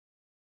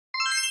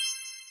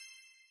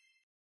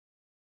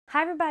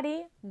Hi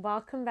everybody,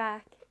 welcome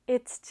back.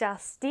 It's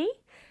Justy,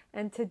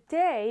 and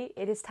today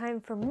it is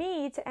time for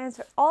me to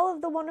answer all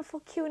of the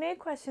wonderful Q&A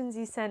questions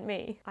you sent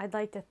me. I'd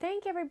like to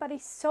thank everybody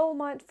so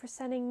much for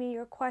sending me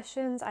your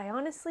questions. I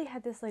honestly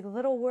had this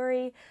little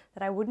worry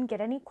that I wouldn't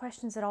get any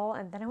questions at all,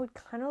 and then I would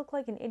kind of look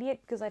like an idiot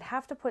because I'd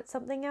have to put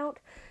something out,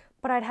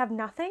 but I'd have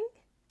nothing.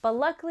 But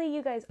luckily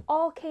you guys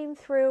all came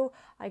through.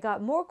 I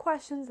got more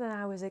questions than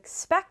I was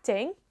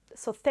expecting.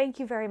 So thank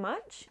you very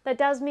much. That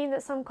does mean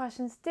that some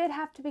questions did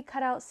have to be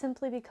cut out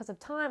simply because of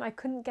time. I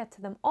couldn't get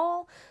to them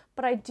all,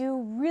 but I do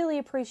really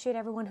appreciate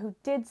everyone who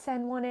did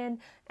send one in,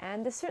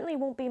 and this certainly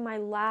won't be my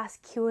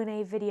last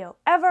Q&A video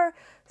ever,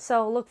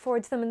 so look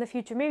forward to them in the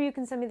future. Maybe you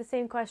can send me the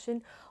same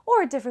question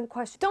or a different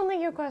question. Don't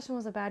think your question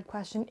was a bad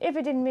question. If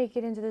it didn't make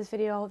it into this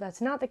video,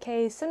 that's not the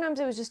case. Sometimes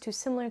it was just too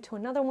similar to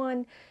another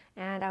one,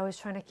 and I was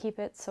trying to keep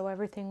it so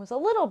everything was a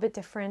little bit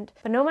different.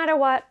 But no matter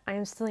what, I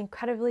am still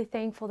incredibly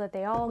thankful that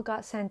they all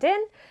got sent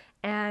in,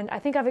 and I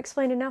think I've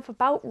explained enough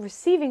about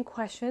receiving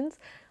questions.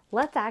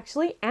 Let's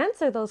actually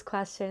answer those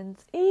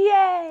questions.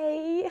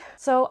 Yay!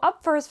 So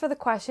up first for the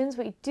questions,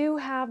 we do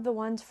have the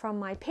ones from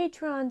my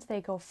Patreons.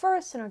 They go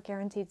first and are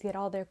guaranteed to get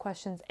all their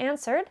questions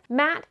answered.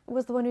 Matt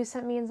was the one who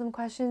sent me in some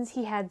questions.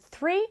 He had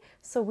 3,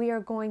 so we are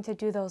going to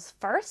do those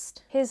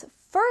first. His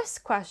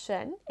first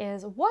question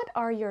is, what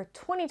are your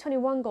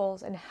 2021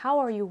 goals and how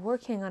are you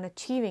working on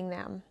achieving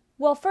them?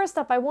 Well, first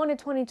up, I wanted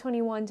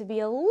 2021 to be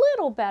a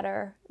little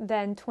better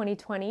than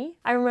 2020.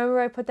 I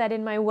remember I put that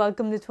in my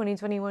Welcome to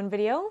 2021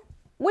 video,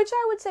 which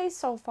I would say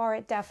so far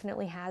it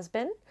definitely has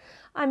been.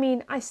 I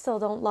mean, I still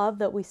don't love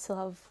that we still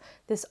have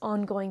this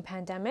ongoing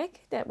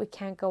pandemic, that we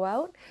can't go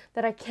out,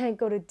 that I can't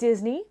go to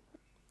Disney,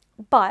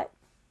 but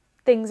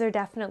things are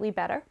definitely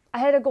better. I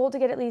had a goal to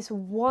get at least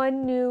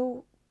one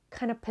new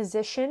kind of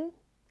position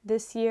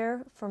this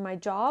year for my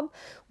job,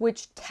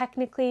 which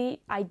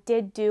technically I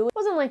did do. It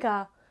wasn't like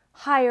a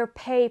higher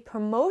pay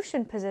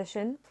promotion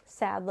position,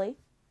 sadly,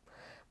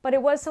 but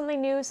it was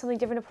something new, something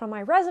different to put on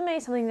my resume,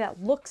 something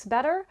that looks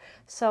better,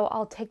 so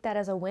I'll take that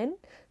as a win.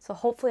 So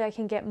hopefully I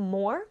can get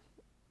more.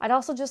 I'd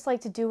also just like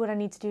to do what I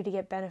need to do to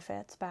get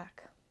benefits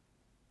back.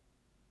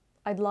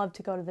 I'd love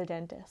to go to the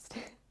dentist.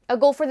 A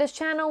goal for this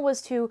channel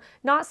was to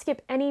not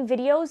skip any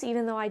videos,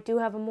 even though I do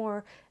have a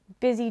more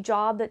busy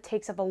job that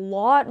takes up a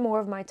lot more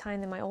of my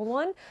time than my old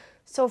one.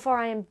 So far,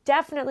 I am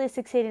definitely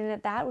succeeding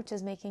at that, which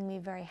is making me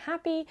very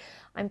happy.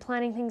 I'm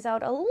planning things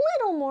out a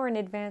little more in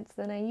advance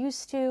than I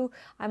used to.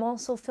 I'm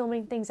also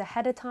filming things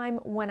ahead of time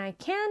when I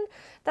can.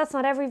 That's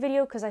not every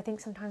video because I think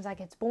sometimes that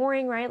gets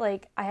boring, right?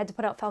 Like I had to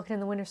put out Falcon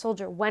and the Winter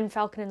Soldier when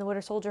Falcon and the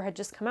Winter Soldier had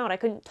just come out. I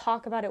couldn't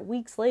talk about it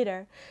weeks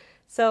later.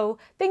 So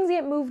things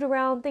get moved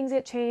around, things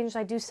get changed.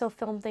 I do still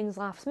film things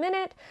last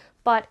minute,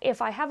 but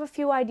if I have a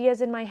few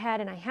ideas in my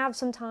head and I have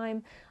some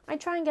time, I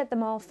try and get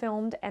them all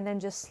filmed and then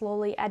just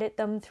slowly edit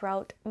them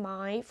throughout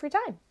my free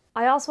time.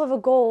 I also have a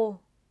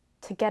goal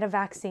to get a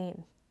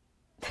vaccine,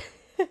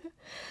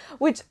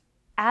 which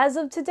as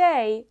of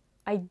today,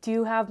 I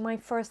do have my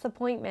first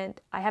appointment.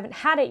 I haven't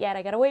had it yet,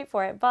 I gotta wait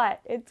for it, but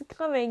it's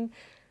coming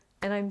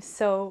and I'm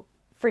so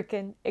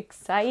freaking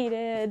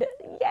excited.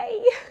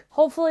 Yay!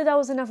 Hopefully that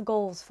was enough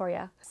goals for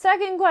you.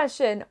 Second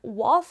question,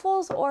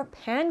 waffles or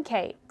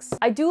pancakes?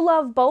 I do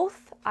love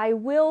both. I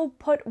will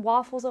put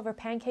waffles over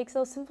pancakes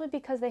though, simply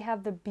because they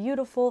have the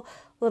beautiful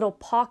little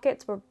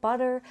pockets where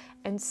butter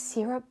and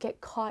syrup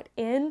get caught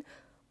in.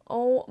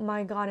 Oh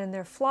my god, and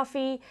they're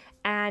fluffy,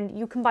 and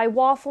you can buy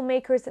waffle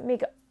makers that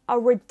make a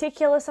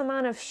ridiculous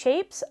amount of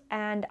shapes,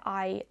 and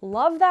I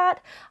love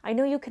that. I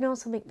know you can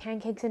also make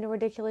pancakes into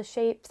ridiculous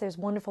shapes. There's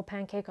wonderful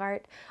pancake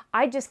art.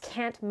 I just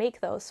can't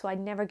make those, so I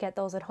never get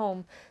those at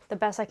home. The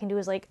best I can do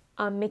is like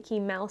a Mickey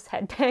Mouse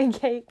head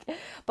pancake.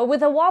 But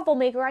with a waffle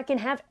maker, I can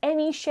have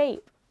any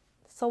shape.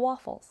 So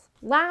waffles.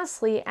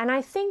 Lastly, and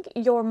I think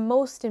your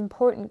most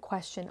important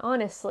question,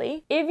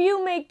 honestly, if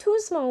you make 2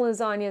 small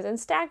lasagnas and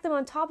stack them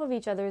on top of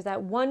each other, is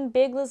that one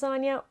big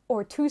lasagna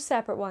or 2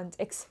 separate ones?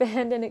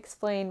 Expand and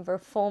explain for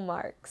full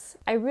marks.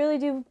 I really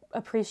do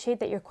appreciate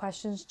that your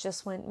questions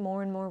just went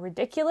more and more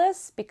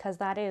ridiculous, because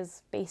that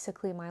is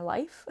basically my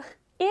life.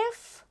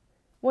 If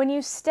when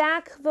you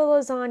stack the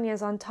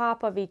lasagnas on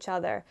top of each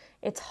other,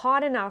 it's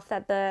hot enough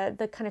that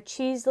the kind of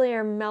cheese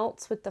layer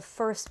melts with the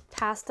first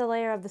pasta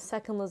layer of the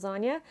second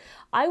lasagna,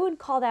 I would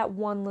call that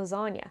one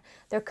lasagna.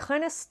 They're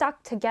kind of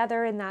stuck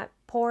together in that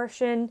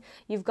portion.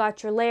 You've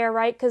got your layer,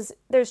 right? Because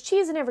there's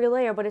cheese in every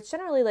layer, but it's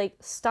generally like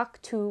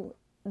stuck to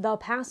the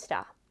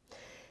pasta.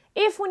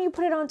 If when you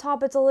put it on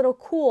top, it's a little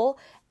cool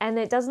and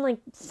it doesn't like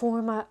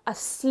form a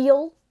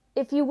seal,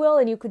 if you will,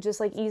 and you could just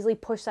like easily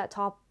push that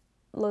top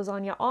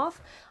lasagna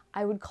off,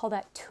 I would call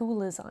that 2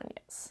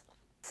 lasagnas.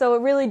 So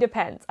it really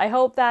depends. I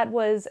hope that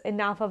was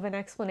enough of an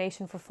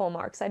explanation for full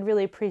marks. I'd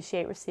really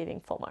appreciate receiving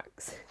full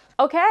marks.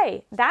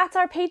 Okay, that's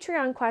our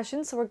Patreon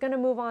questions, so we're gonna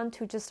move on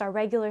to just our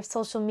regular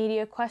social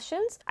media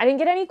questions. I didn't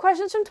get any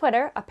questions from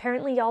Twitter.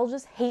 Apparently y'all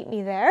just hate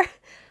me there.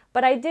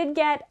 but I did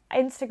get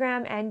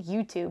Instagram and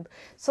YouTube.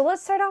 So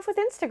let's start off with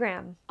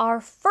Instagram. Our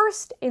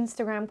first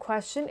Instagram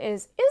question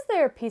is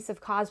there a piece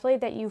of cosplay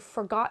that you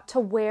forgot to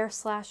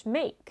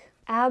wear/make?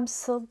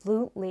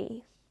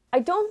 Absolutely. I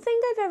don't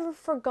think I've ever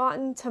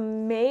forgotten to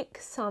make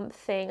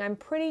something. I'm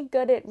pretty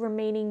good at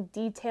remaining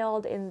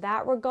detailed in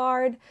that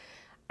regard.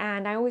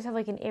 And I always have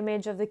like an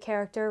image of the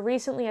character.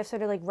 Recently, I've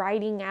started like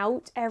writing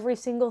out every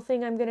single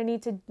thing I'm going to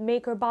need to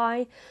make or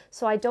buy.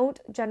 So I don't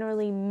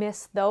generally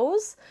miss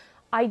those.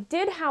 I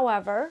did,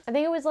 however, I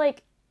think it was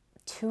like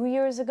 2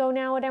 years ago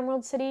now at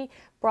Emerald City,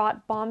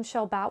 brought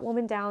Bombshell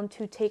Batwoman down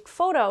to take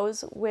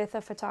photos with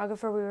a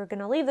photographer. We were going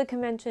to leave the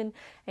convention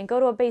and go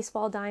to a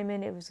baseball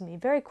diamond. It was going to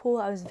be very cool.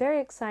 I was very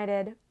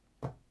excited.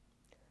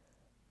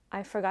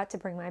 I forgot to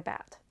bring my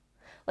bat.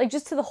 Like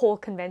just to the whole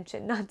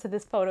convention, not to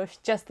this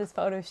just this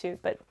photo shoot,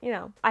 but you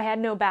know, I had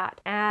no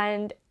bat.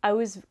 And I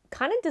was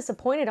kind of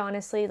disappointed,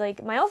 honestly.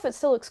 Like my outfit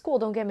still looks cool,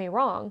 don't get me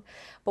wrong,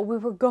 but we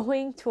were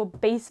going to a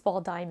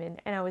baseball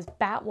diamond and I was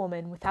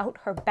Batwoman without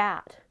her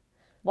bat.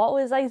 What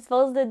was I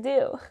supposed to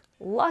do?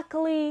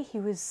 Luckily, he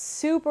was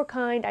super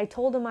kind. I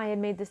told him I had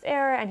made this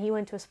error and he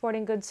went to a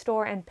sporting goods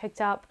store and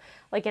picked up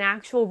like an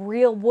actual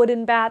real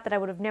wooden bat that I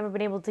would have never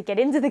been able to get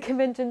into the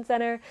convention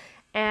center.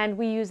 And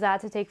we used that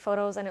to take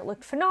photos and it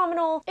looked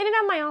phenomenal. It didn't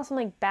have my awesome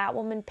like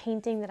Batwoman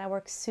painting that I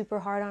worked super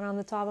hard on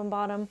the top and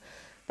bottom,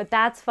 but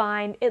that's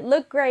fine. It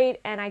looked great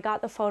and I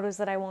got the photos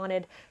that I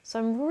wanted. So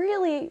I'm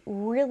really,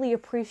 really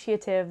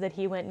appreciative that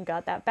he went and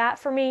got that bat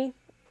for me.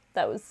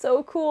 That was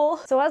so cool.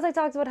 So as I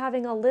talked about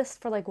having a list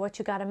for like what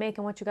you gotta make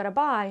and what you gotta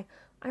buy,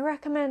 I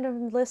recommend a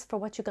list for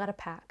what you gotta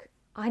pack.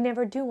 I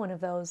never do one of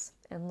those,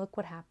 and look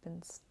what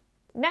happens.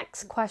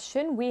 Next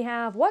question, we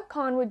have, what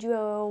con would you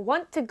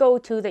want to go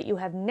to that you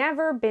have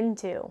never been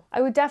to?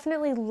 I would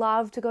definitely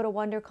love to go to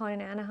WonderCon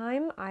in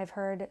Anaheim. I've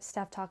heard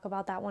Steph talk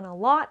about that one a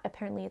lot.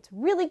 Apparently it's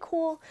really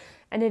cool,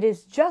 and it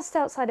is just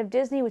outside of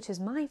Disney, which is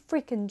my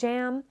freaking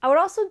jam. I would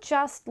also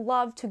just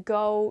love to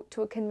go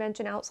to a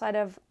convention outside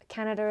of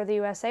Canada or the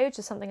USA, which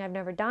is something I've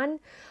never done.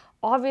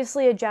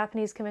 Obviously, a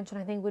Japanese convention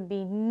I think would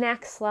be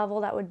next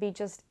level. That would be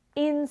just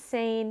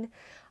insane.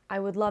 I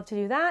would love to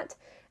do that.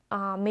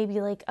 Maybe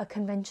like a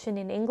convention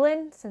in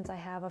England, since I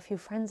have a few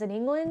friends in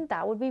England.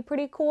 That would be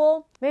pretty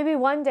cool. Maybe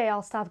one day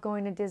I'll stop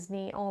going to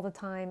Disney all the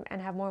time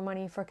and have more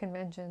money for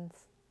conventions.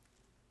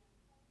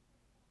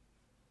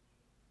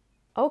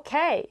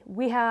 Okay,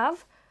 we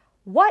have,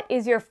 what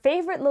is your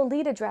favorite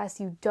Lolita dress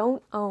you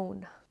don't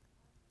own?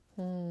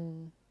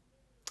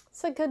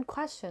 It's a good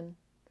question.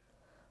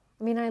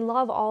 I mean, I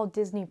love all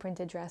Disney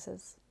printed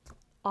dresses,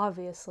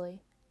 obviously.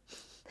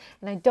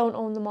 And I don't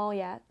own them all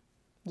yet.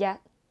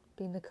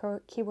 Being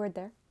the keyword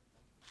there.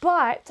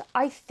 But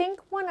I think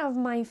one of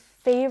my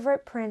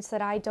favorite prints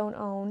that I don't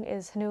own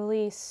is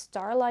Hanuli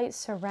Starlight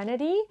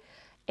Serenity.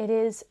 It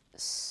is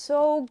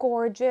so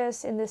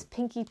gorgeous in this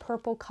pinky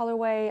purple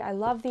colorway. I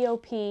love the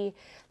OP.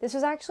 This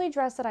was actually a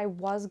dress that I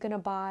was gonna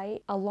buy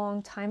a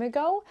long time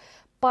ago,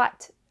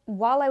 but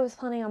while I was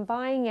planning on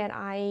buying it,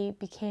 I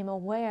became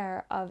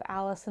aware of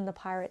Alice and the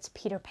Pirates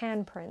Peter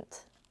Pan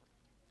print.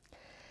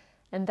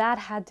 And that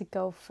had to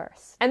go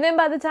first. And then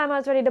by the time I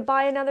was ready to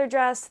buy another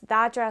dress,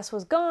 that dress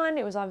was gone.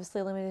 It was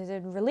obviously a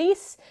limited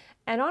release.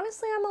 And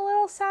honestly, I'm a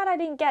little sad I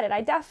didn't get it.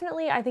 I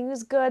think it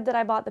was good that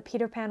I bought the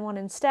Peter Pan one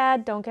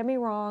instead. Don't get me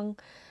wrong.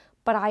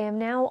 But I am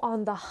now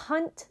on the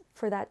hunt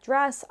for that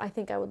dress. I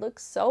think I would look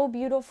so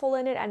beautiful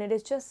in it. And it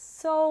is just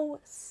so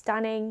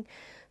stunning.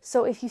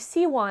 So if you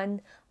see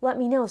one, let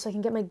me know so I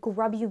can get my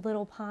grubby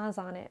little paws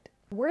on it.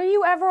 Were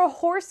you ever a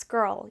horse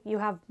girl? You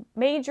have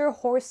major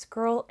horse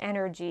girl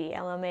energy,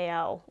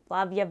 LMAO.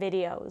 Love your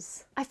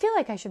videos. I feel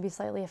like I should be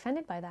slightly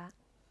offended by that.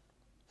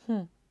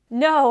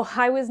 No,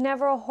 I was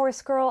never a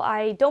horse girl.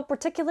 I don't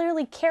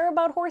particularly care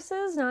about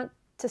horses. Not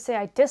to say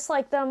I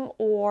dislike them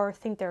or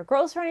think they're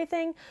gross or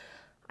anything.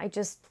 I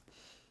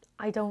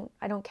don't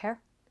care.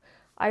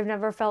 I've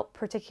never felt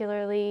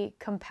particularly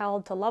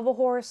compelled to love a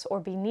horse or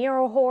be near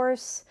a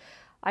horse.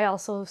 I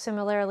also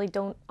similarly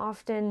don't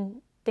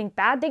often think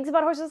bad things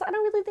about horses. I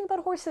don't really think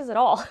about horses at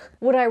all.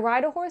 Would I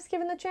ride a horse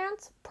given the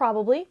chance?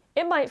 Probably.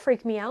 It might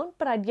freak me out,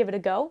 but I'd give it a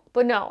go.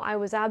 But no, I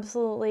was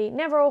absolutely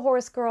never a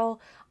horse girl.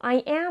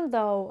 I am,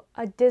 though,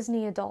 a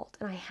Disney adult,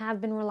 and I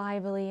have been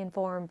reliably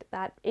informed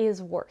that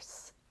is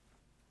worse.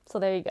 So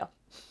there you go.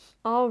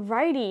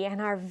 Alrighty,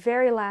 and our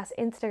very last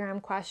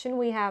Instagram question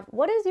we have,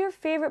 what is your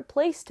favorite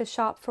place to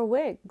shop for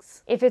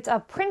wigs? If it's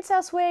a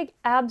princess wig,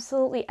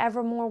 absolutely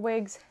Evermore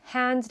Wigs.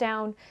 Hands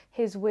down,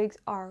 his wigs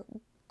are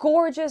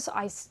gorgeous.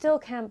 I still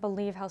can't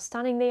believe how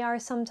stunning they are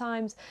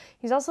sometimes.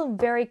 He's also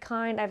very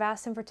kind. I've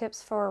asked him for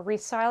tips for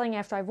restyling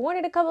after I've worn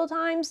it a couple of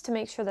times to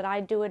make sure that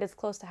I do it as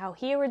close to how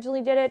he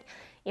originally did it,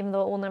 even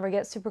though it will never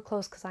get super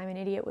close because I'm an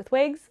idiot with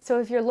wigs. So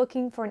if you're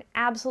looking for an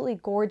absolutely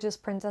gorgeous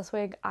princess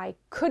wig, I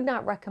could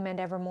not recommend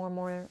Evermore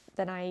more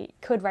than I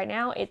could right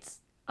now. It's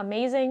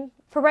amazing.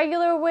 For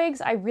regular wigs,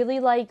 I really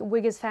like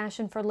Wig is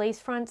Fashion for lace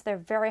fronts. They're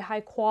very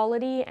high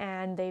quality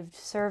and they've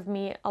served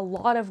me a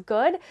lot of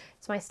good.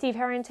 It's my Steve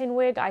Harrington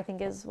wig, I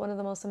think is one of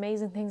the most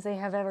amazing things they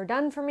have ever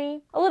done for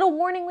me. A little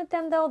warning with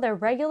them though, their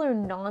regular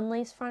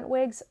non-lace front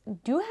wigs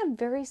do have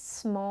very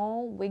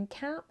small wig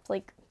caps,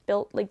 like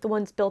the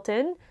ones built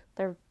in.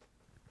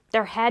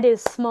 Their head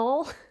is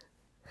small.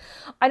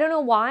 I don't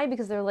know why,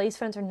 because their lace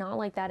fronts are not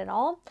like that at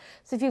all.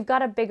 So if you've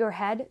got a bigger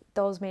head,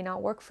 those may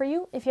not work for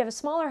you. If you have a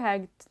smaller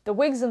head, the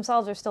wigs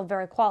themselves are still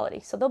very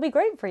quality, so they'll be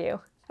great for you.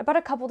 I bought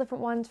a couple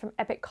different ones from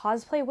Epic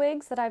Cosplay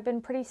Wigs that I've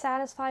been pretty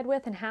satisfied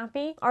with and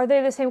happy. Are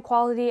they the same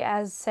quality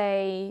as,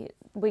 say,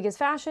 Wig is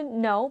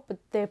Fashion? No, but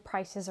the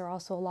prices are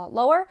also a lot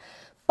lower.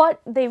 But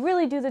they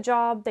really do the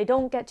job. They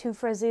don't get too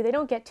frizzy. They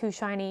don't get too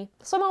shiny.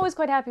 So I'm always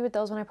quite happy with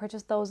those when I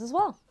purchase those as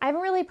well. I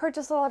haven't really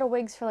purchased a lot of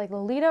wigs for like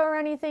Lolita or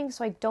anything,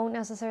 so I don't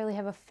necessarily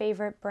have a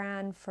favorite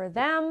brand for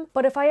them.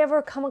 But if I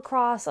ever come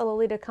across a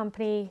Lolita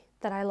company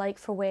that I like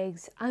for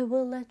wigs, I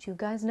will let you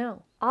guys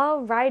know.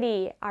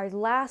 Alrighty, our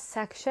last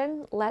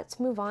section, let's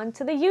move on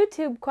to the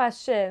YouTube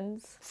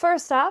questions.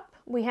 First up,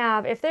 we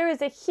have, if there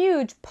is a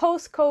huge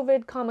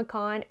post-COVID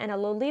Comic-Con and a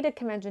Lolita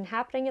convention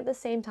happening at the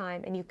same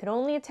time and you could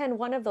only attend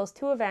one of those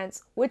two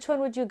events, which one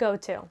would you go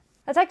to?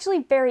 That's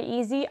actually very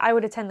easy. I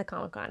would attend the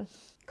Comic-Con.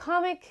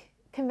 Comic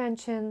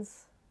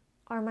conventions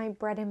are my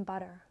bread and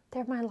butter.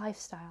 They're my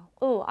lifestyle.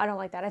 Ooh, I don't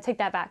like that. I take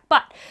that back.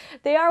 But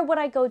they are what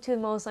I go to the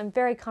most. I'm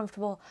very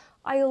comfortable.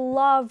 I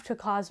love to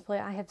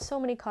cosplay. I have so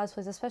many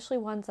cosplays, especially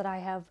ones that I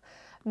have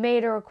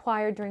made or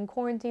acquired during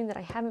quarantine that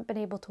I haven't been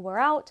able to wear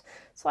out.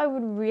 So I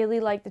would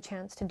really like the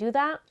chance to do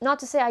that. Not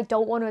to say I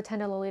don't want to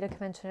attend a Lolita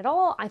convention at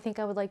all. I think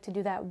I would like to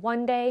do that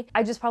one day.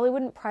 I just probably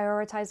wouldn't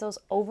prioritize those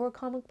over a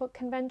comic book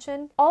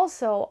convention.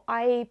 Also,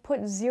 I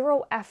put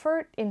zero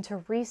effort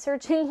into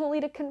researching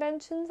Lolita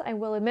conventions, I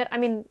will admit. I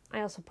mean,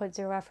 I also put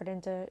zero effort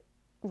into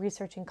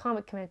researching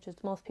comic conventions.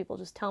 Most people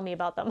just tell me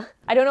about them.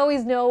 I don't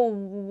always know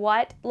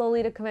what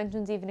Lolita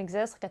conventions even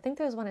exist. Like, I think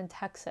there's one in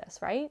Texas,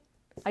 right?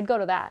 I'd go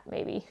to that,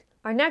 maybe.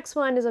 Our next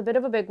one is a bit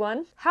of a big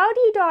one. How do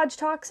you dodge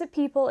toxic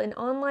people in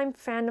online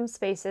fandom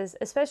spaces,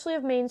 especially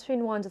of mainstream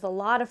ones with a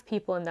lot of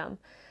people in them?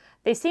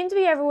 They seem to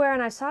be everywhere,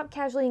 and I've stopped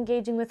casually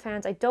engaging with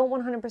fans I don't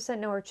 100%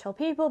 know are chill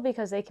people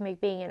because they can make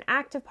being an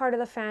active part of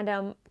the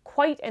fandom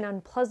quite an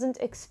unpleasant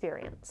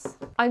experience.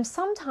 I'm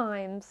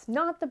sometimes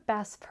not the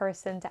best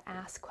person to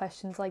ask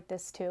questions like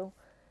this to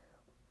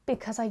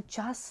because I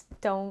just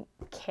don't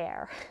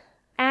care.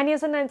 Anya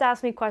sometimes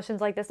asks me questions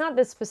like this, not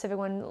this specific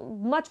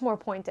one, much more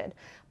pointed,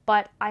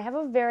 but I have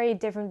a very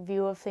different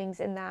view of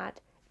things in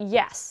that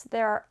yes,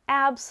 there are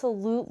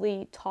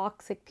absolutely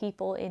toxic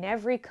people in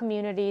every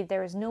community.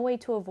 There is no way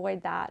to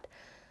avoid that.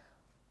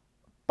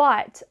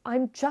 But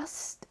I'm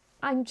just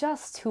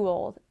too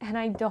old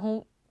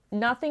and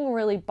nothing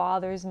really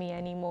bothers me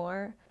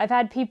anymore. I've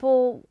had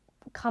people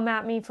come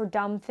at me for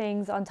dumb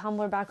things on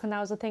Tumblr back when that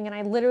was a thing, and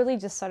I literally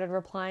just started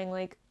replying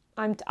like,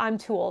 I'm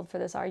too old for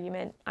this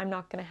argument. I'm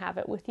not going to have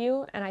it with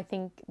you, and I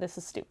think this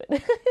is stupid.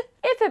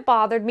 If it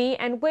bothered me,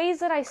 and ways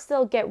that I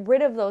still get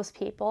rid of those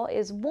people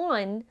is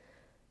one,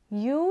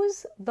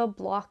 use the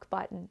block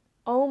button.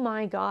 Oh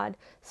my god.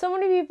 So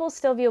many people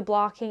still view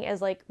blocking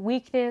as like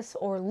weakness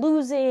or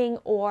losing,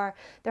 or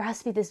there has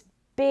to be this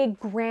big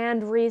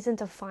grand reason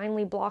to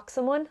finally block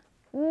someone.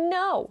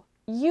 No.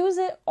 Use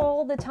it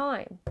all the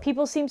time.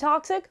 People seem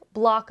toxic?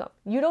 Block them.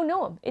 You don't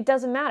know them. It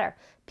doesn't matter.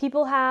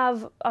 People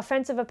have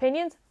offensive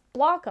opinions?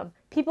 Block them.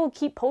 People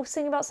keep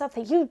posting about stuff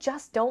that you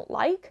just don't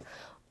like?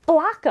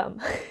 Block them.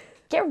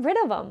 Get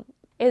rid of them.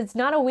 It's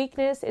not a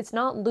weakness, it's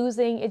not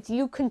losing, it's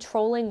you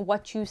controlling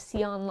what you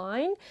see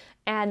online,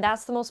 and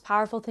that's the most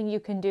powerful thing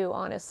you can do,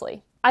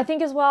 honestly. I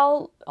think as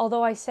well,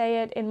 although I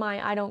say it in my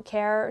I don't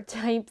care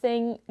type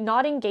thing,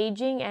 not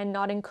engaging and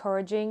not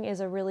encouraging is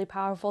a really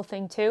powerful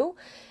thing too.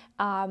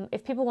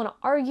 If people want to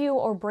argue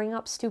or bring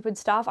up stupid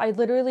stuff, I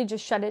literally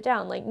just shut it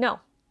down. Like, no,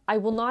 I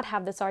will not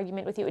have this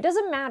argument with you. It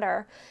doesn't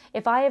matter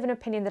if I have an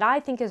opinion that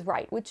I think is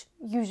right, which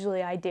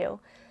usually I do.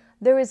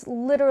 There is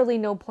literally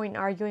no point in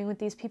arguing with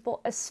these people,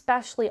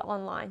 especially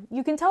online.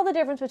 You can tell the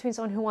difference between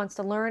someone who wants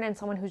to learn and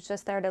someone who's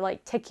just there to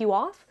like tick you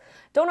off.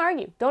 Don't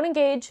argue, don't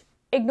engage,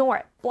 ignore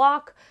it,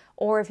 block,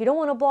 or if you don't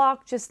want to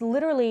block, just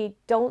literally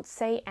don't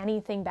say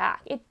anything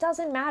back. It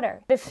doesn't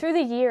matter. If through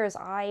the years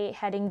I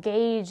had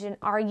engaged and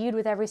argued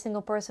with every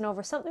single person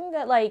over something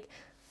that like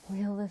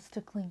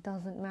realistically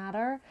doesn't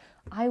matter,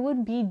 I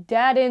would be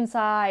dead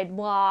inside.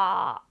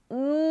 Blah,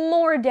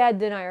 more dead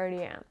than I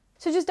already am.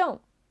 So just don't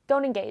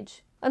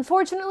engage.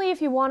 Unfortunately,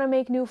 if you want to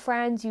make new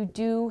friends, you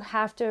do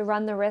have to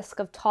run the risk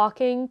of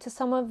talking to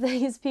some of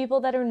these people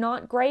that are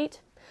not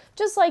great.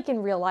 Just like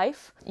in real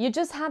life. You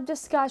just have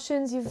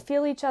discussions, you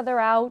feel each other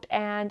out,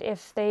 and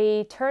if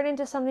they turn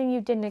into something you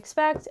didn't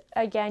expect,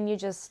 again,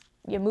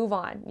 you move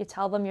on. You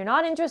tell them you're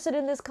not interested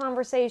in this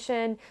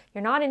conversation,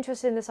 you're not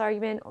interested in this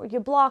argument, or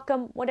you block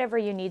them, whatever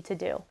you need to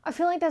do. I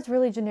feel like that's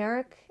really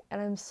generic, and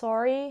I'm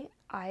sorry.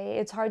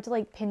 It's hard to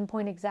like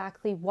pinpoint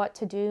exactly what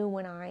to do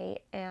when I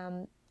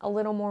am a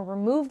little more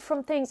removed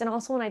from things, and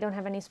also when I don't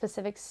have any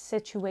specific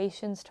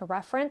situations to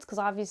reference, because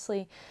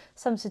obviously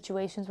some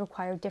situations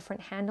require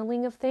different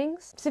handling of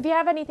things. So if you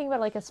have anything about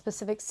like a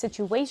specific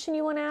situation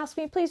you want to ask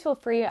me, please feel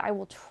free. I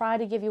will try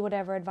to give you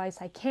whatever advice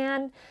I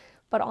can,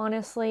 but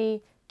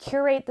honestly,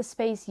 curate the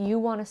space you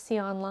want to see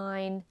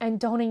online and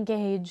don't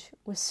engage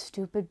with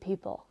stupid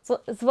people.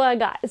 So it's what I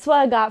got. It's what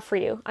I got for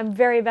you. I'm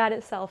very bad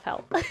at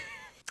self-help.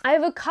 I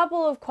have a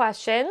couple of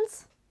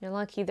questions. You're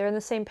lucky they're in the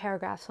same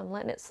paragraph, so I'm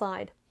letting it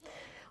slide.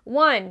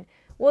 1,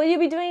 will you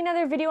be doing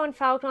another video on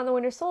Falcon and the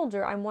Winter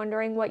Soldier? I'm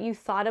wondering what you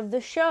thought of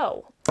the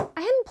show. I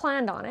hadn't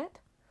planned on it.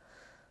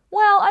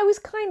 Well, I was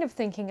kind of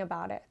thinking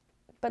about it,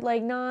 but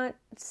like not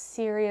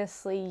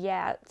seriously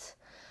yet.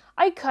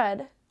 I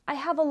could. I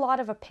have a lot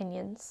of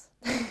opinions,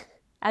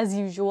 as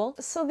usual.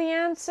 So the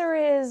answer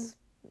is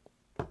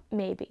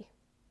maybe.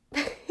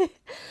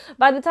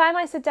 By the time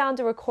I sit down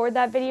to record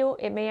that video,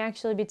 it may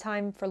actually be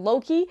time for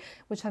Loki,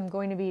 which I'm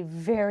going to be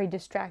very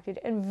distracted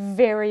and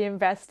very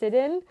invested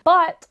in.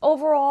 But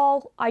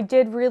overall, I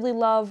did really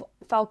love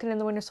Falcon and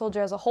the Winter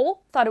Soldier as a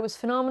whole. Thought it was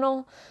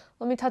phenomenal.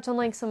 Let me touch on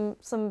like some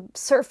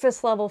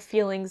surface level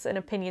feelings and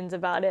opinions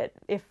about it,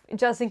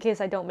 just in case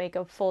I don't make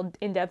a full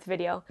in-depth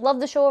video. Love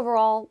the show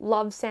overall.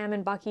 Love Sam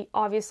and Bucky,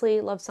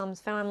 obviously. Love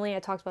Sam's family. I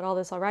talked about all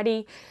this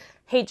already.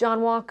 Hate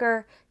John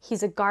Walker.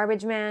 He's a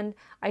garbage man.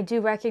 I do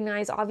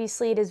recognize,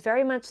 obviously, it is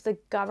very much the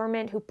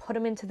government who put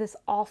him into this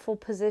awful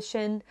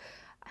position,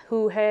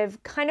 who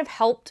have kind of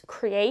helped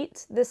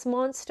create this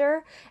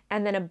monster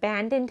and then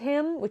abandoned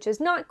him, which is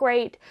not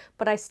great,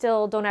 but I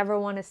still don't ever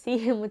want to see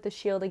him with the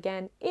shield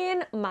again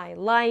in my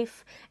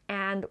life.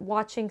 And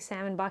watching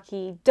Sam and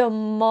Bucky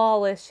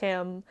demolish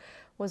him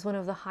was one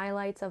of the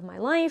highlights of my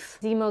life.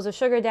 Zemo's a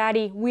sugar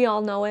daddy. We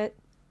all know it.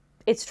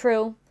 It's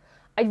true.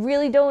 I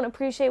really don't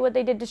appreciate what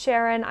they did to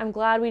Sharon. I'm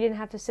glad we didn't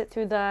have to sit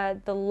through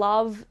the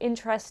love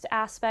interest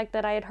aspect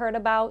that I had heard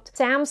about.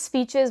 Sam's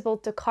speeches,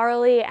 both to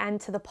Carly and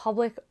to the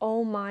public,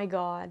 oh my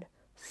god.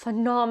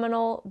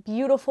 Phenomenal,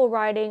 beautiful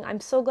writing. I'm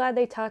so glad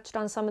they touched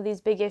on some of these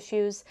big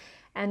issues,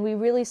 and we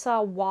really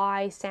saw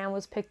why Sam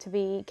was picked to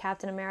be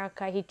Captain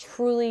America. He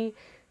truly,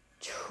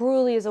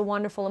 truly is a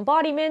wonderful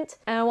embodiment,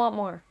 and I want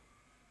more.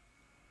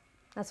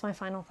 That's my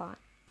final thought.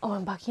 Oh,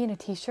 and Bucky in a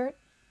t-shirt?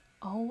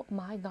 Oh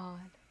my god.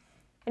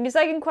 And your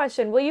second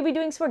question, will you be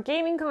doing some more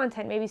gaming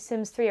content, maybe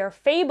Sims 3 or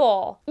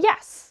Fable?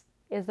 Yes,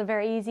 is the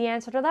very easy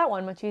answer to that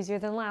one, much easier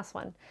than the last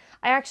one.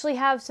 I actually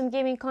have some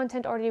gaming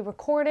content already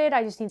recorded,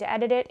 I just need to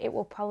edit it. It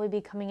will probably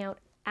be coming out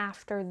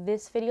after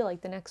this video,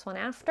 like the next one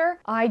after.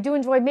 I do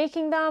enjoy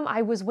making them.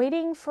 I was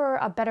waiting for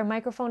a better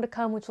microphone to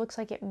come, which looks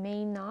like it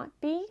may not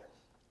be.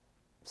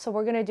 So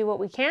we're gonna do what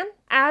we can.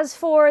 As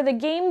for the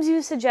games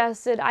you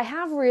suggested, I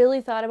have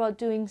really thought about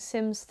doing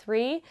Sims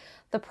 3.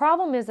 The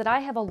problem is that I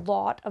have a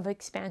lot of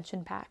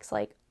expansion packs,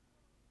 like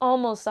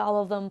almost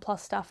all of them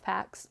plus stuff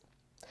packs.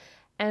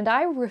 And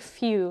I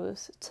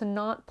refuse to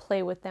not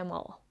play with them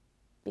all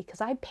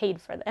because I paid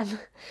for them.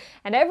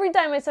 And every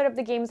time I start up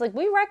the game, it's like,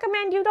 we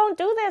recommend you don't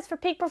do this for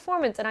peak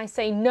performance. And I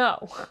say,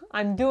 no,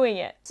 I'm doing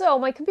it. So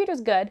my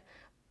computer's good,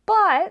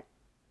 but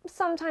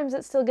sometimes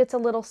it still gets a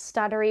little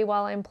stuttery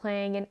while I'm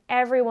playing, and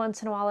every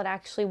once in a while it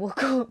actually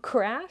will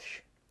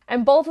crash.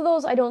 And both of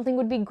those I don't think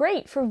would be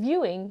great for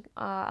viewing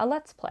a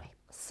Let's Play.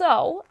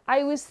 So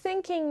I was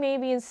thinking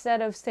maybe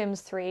instead of Sims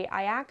 3,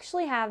 I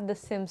actually have the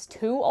Sims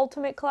 2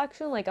 Ultimate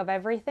Collection, like of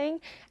everything,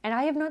 and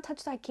I have not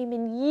touched that game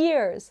in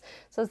years.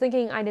 So I was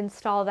thinking I'd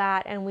install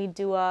that and we'd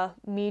do a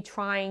me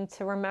trying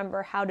to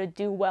remember how to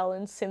do well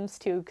in Sims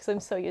 2 because I'm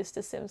so used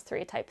to Sims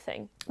 3 type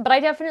thing. But I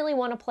definitely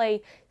want to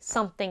play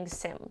something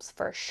Sims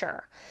for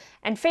sure.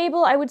 And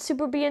Fable I would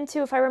super be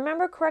into. If I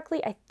remember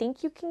correctly, I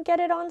think you can get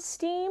it on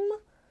Steam.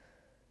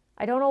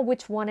 I don't know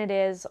which one it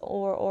is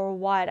or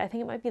what. I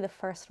think it might be the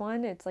first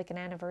one. It's like an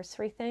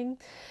anniversary thing.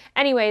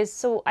 Anyways,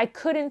 so I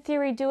could in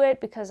theory do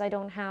it because I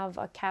don't have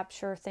a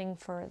capture thing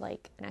for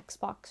like an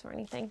Xbox or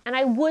anything. And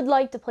I would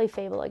like to play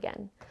Fable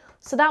again.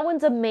 So that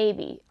one's a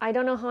maybe. I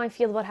don't know how I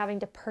feel about having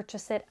to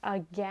purchase it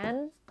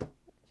again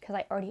because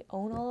I already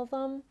own all of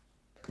them.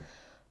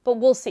 But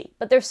we'll see.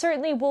 But there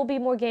certainly will be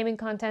more gaming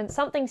content,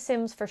 something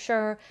Sims for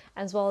sure,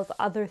 as well as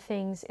other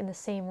things in the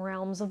same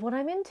realms of what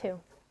I'm into.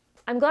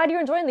 I'm glad you're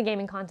enjoying the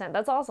gaming content.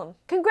 That's awesome.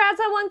 Congrats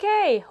on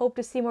 1K! Hope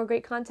to see more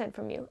great content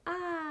from you.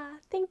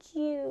 Thank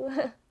you.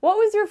 What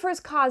was your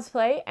first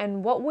cosplay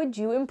and what would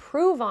you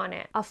improve on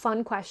it? A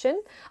fun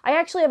question. I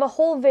actually have a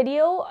whole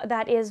video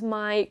that is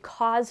my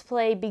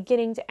cosplay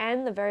beginning to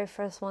end, the very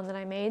first one that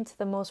I made to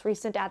the most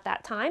recent at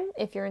that time.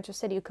 If you're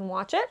interested, you can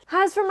watch it.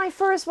 As for my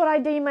first, what I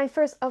did, my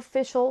first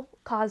official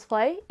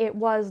cosplay, it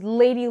was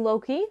Lady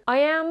Loki. I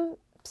am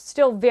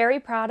still very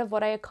proud of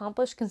what I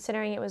accomplished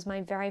considering it was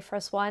my very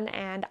first one,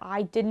 and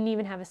I didn't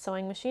even have a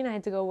sewing machine. I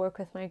had to go work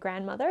with my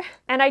grandmother.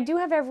 And I do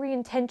have every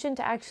intention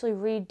to actually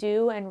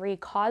redo and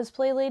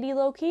re-cosplay Lady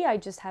Loki. I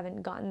just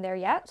haven't gotten there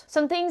yet.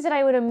 Some things that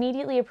I would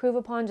immediately approve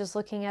upon just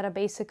looking at a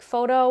basic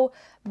photo: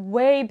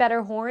 way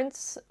better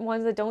horns,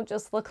 ones that don't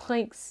just look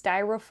like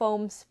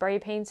styrofoam spray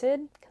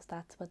painted, because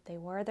that's what they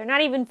were. They're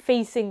not even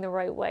facing the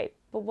right way,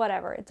 but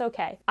whatever, it's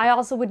okay. I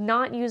also would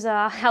not use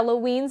a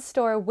Halloween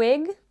store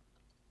wig.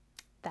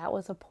 That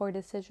was a poor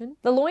decision.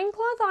 The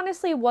loincloth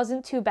honestly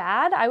wasn't too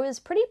bad. I was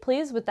pretty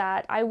pleased with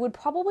that. I would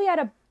probably add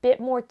a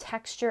bit more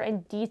texture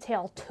and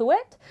detail to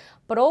it,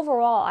 but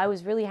overall I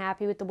was really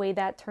happy with the way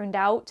that turned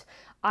out.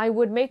 I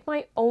would make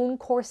my own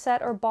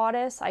corset or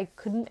bodice. I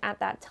couldn't at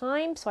that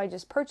time, so I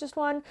just purchased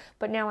one,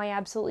 but now I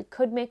absolutely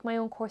could make my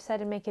own corset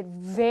and make it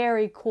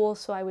very cool,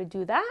 so I would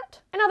do that.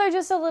 And other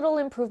just a little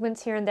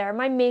improvements here and there.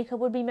 My makeup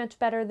would be much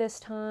better this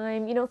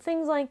time, you know,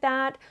 things like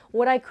that.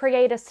 Would I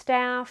create a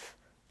staff?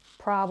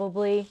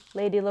 Probably.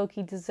 Lady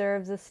Loki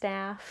deserves a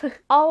staff.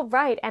 All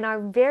right, and our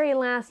very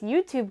last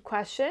YouTube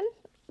question.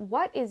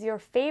 What is your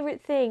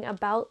favorite thing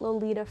about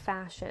Lolita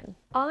fashion?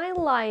 I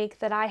like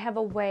that I have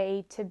a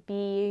way to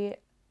be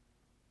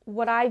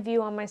what I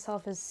view on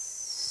myself as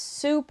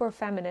super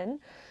feminine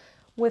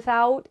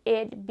without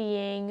it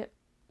being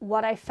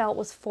what I felt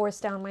was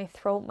forced down my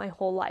throat my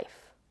whole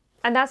life.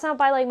 And that's not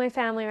by like my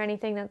family or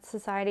anything, that's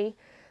society.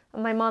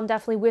 My mom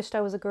definitely wished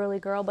I was a girly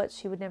girl, but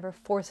she would never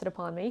force it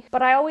upon me.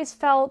 But I always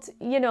felt,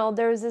 you know,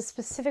 there's a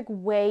specific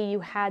way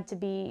you had to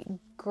be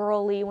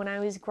girly when I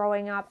was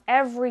growing up.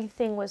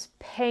 Everything was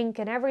pink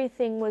and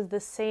everything was the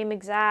same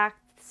exact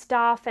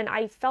stuff, and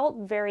I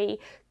felt very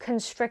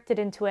constricted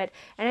into it.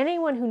 And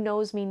anyone who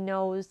knows me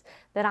knows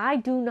that I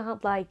do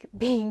not like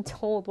being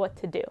told what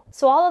to do.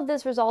 So all of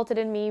this resulted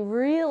in me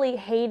really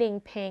hating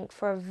pink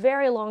for a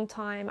very long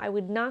time. I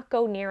would not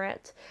go near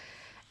it.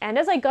 And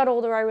as I got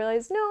older, I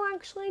realized, no,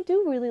 actually, I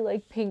do really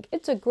like pink.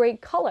 It's a great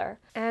color.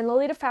 And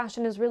Lolita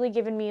fashion has really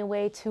given me a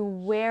way to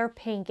wear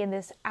pink in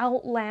this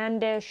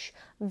outlandish,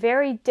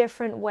 very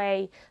different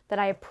way that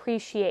I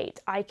appreciate.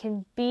 I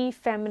can be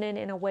feminine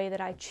in a way that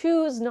I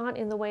choose, not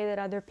in the way that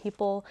other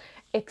people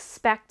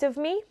expect of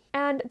me.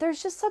 And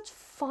there's just such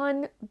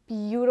fun,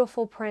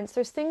 beautiful prints.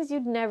 There's things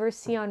you'd never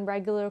see on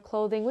regular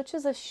clothing, which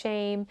is a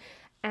shame.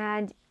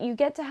 And you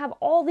get to have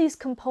all these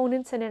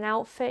components in an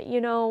outfit, you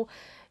know.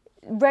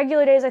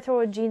 Regular days I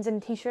throw a jeans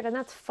and a t-shirt and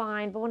that's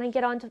fine, but when I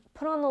get on to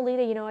put on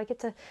Lolita, you know, I get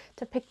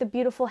to pick the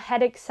beautiful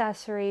head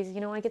accessories, you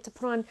know, I get to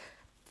put on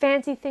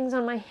fancy things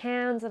on my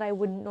hands that I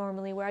wouldn't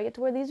normally wear. I get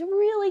to wear these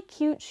really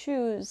cute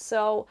shoes.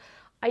 So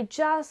I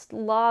just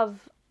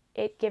love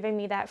it giving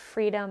me that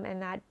freedom and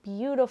that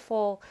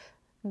beautiful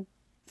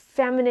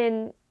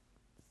feminine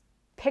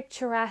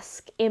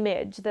picturesque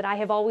image that I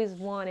have always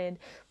wanted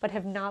but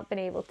have not been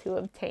able to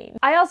obtain.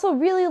 I also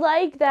really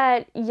like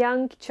that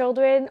young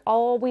children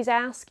always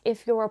ask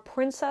if you're a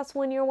princess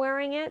when you're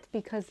wearing it,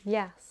 because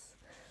yes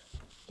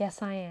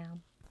I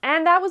am.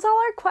 And that was all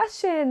our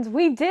questions.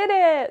 We did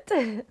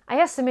it! I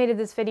estimated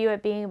this video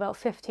at being about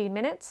 15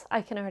 minutes.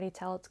 I can already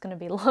tell it's going to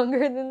be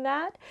longer than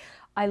that.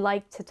 I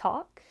like to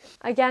talk.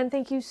 Again,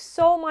 thank you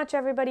so much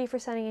everybody for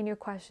sending in your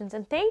questions,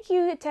 and thank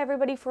you to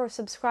everybody for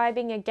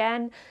subscribing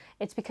again.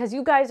 It's because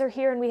you guys are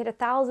here and we hit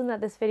 1,000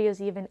 that this video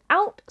is even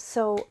out,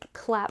 so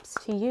claps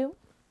to you.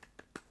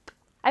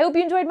 I hope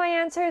you enjoyed my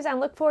answers and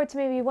look forward to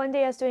maybe one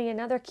day us doing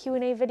another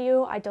Q&A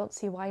video. I don't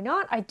see why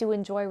not. I do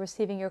enjoy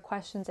receiving your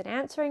questions and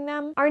answering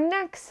them. Our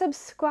next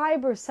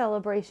subscriber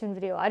celebration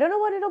video, I don't know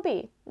what it'll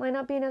be. Might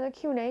not be another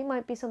Q&A,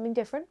 might be something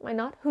different, might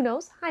not, who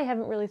knows? I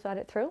haven't really thought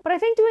it through. But I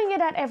think doing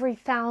it at every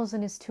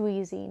 1,000 is too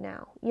easy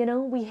now. You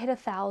know, we hit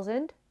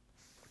 1,000.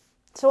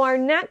 So our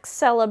next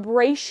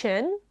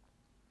celebration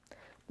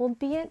will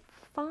be at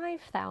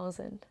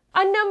 5,000.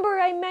 A number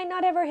I might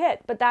not ever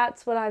hit, but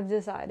that's what I've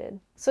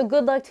decided. So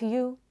good luck to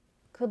you,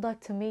 good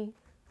luck to me,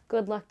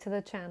 good luck to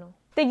the channel.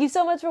 Thank you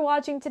so much for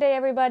watching today,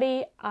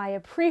 everybody. I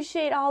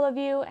appreciate all of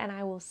you, and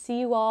I will see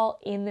you all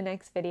in the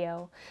next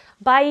video.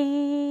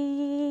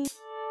 Bye!